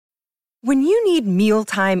When you need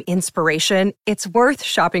mealtime inspiration, it's worth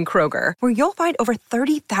shopping Kroger, where you'll find over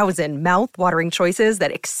 30,000 mouth-watering choices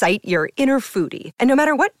that excite your inner foodie. And no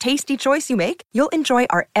matter what tasty choice you make, you'll enjoy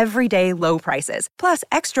our everyday low prices, plus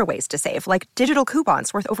extra ways to save, like digital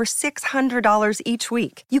coupons worth over $600 each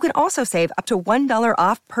week. You can also save up to $1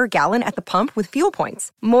 off per gallon at the pump with fuel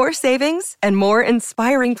points. More savings and more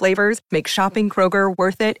inspiring flavors make shopping Kroger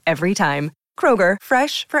worth it every time. Kroger,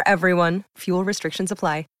 fresh for everyone. Fuel restrictions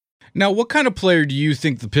apply. Now, what kind of player do you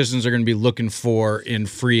think the Pistons are going to be looking for in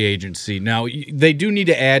free agency? Now, they do need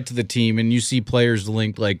to add to the team, and you see players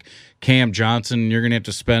linked like Cam Johnson. You're going to have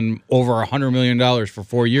to spend over $100 million for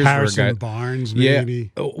 4 years Harrison for a guy. Barnes,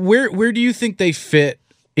 maybe. Yeah. Where do you think they fit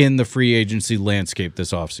in the free agency landscape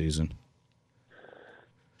this offseason?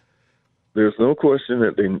 There's no question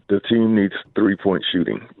that the team needs three-point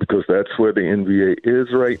shooting because that's where the NBA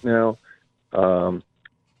is right now.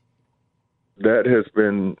 That has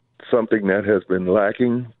been something that has been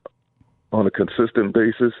lacking on a consistent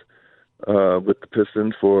basis with the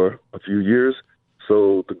Pistons for a few years.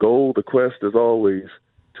 So the quest is always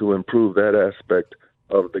to improve that aspect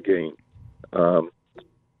of the game. The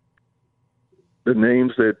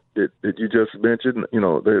names that you just mentioned,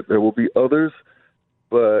 there will be others,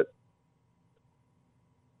 but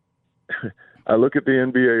I look at the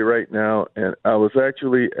NBA right now, and I was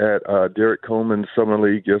actually at Derek Coleman's Summer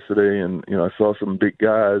League yesterday, and I saw some big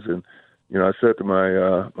guys, and I said to my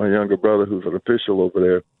younger brother, who's an official over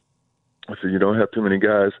there, I said, you don't have too many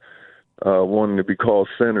guys wanting to be called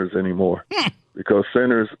centers anymore, because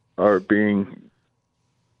centers being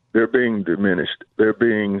diminished, they're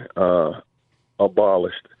being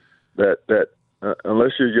abolished. That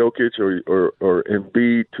unless you're Jokic or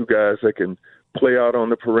Embiid, two guys that can play out on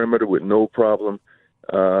the perimeter with no problem.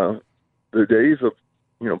 The days of,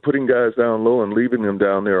 putting guys down low and leaving them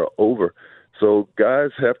down there are over. So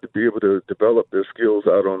guys have to be able to develop their skills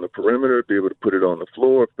out on the perimeter, be able to put it on the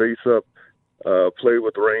floor, face up, play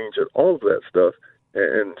with range, and all of that stuff.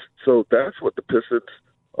 And so that's what the Pistons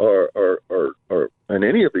are and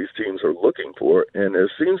any of these teams are looking for. And there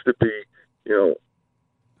seems to be,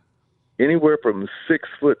 anywhere from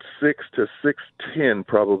 6'6" to 6'10"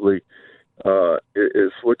 probably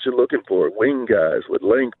is what you're looking for. Wing guys with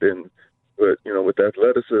length and with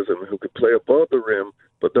athleticism who can play above the rim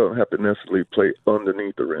but don't have to necessarily play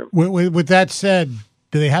underneath the rim. With that said,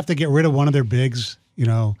 do they have to get rid of one of their bigs?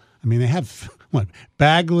 They have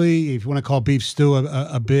Bagley, if you want to call Beef Stew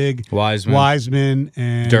a big, Wiseman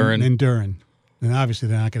and Duren. And obviously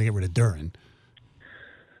they're not going to get rid of Duren.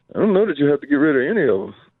 I don't know that you have to get rid of any of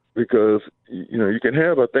them because you can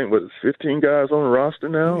have, I think, 15 guys on the roster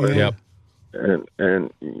now. Yep.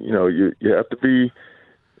 And you have to be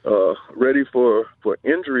ready for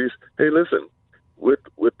injuries. Hey, listen, with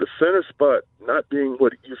the center spot not being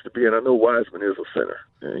what it used to be, and I know Wiseman is a center,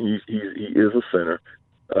 and he is a center.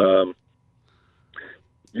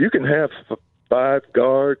 You can have 5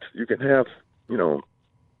 guards, you can have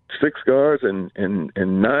 6 guards and 9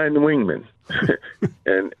 wingmen,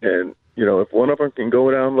 and if one of them can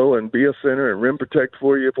go down low and be a center and rim protect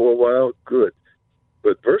for you for a while, good.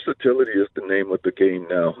 But versatility is the name of the game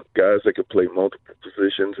now. Guys that can play multiple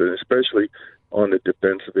positions, and especially on the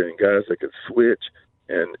defensive end, guys that can switch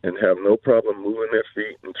and have no problem moving their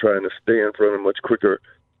feet and trying to stay in front of much quicker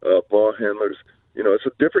ball handlers. It's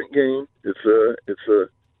a different game. It's a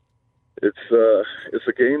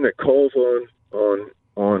game that calls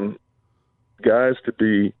on guys to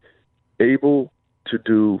be able to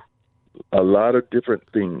do a lot of different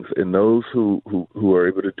things, and those who are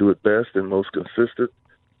able to do it best and most consistent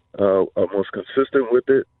with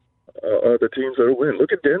it are the teams that will win.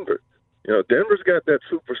 Look at Denver. Denver's got that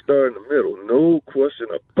superstar in the middle, no question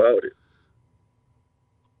about it.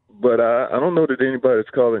 But I don't know that anybody's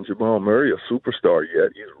calling Jamal Murray a superstar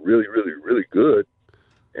yet. He's really, really, really good.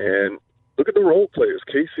 And look at the role players,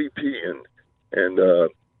 KCP and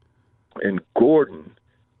Gordon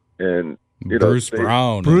and Bruce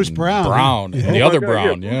Brown. Yeah. The other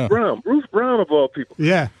Brown, yeah. Bruce Brown of all people.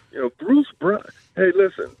 Yeah. Bruce Brown. Hey,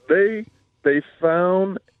 listen, they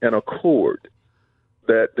found an accord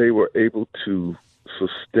that they were able to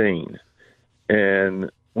sustain. And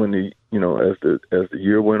when as the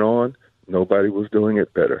year went on, nobody was doing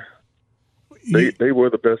it better. They were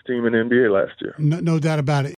the best team in the NBA last year. No doubt about it.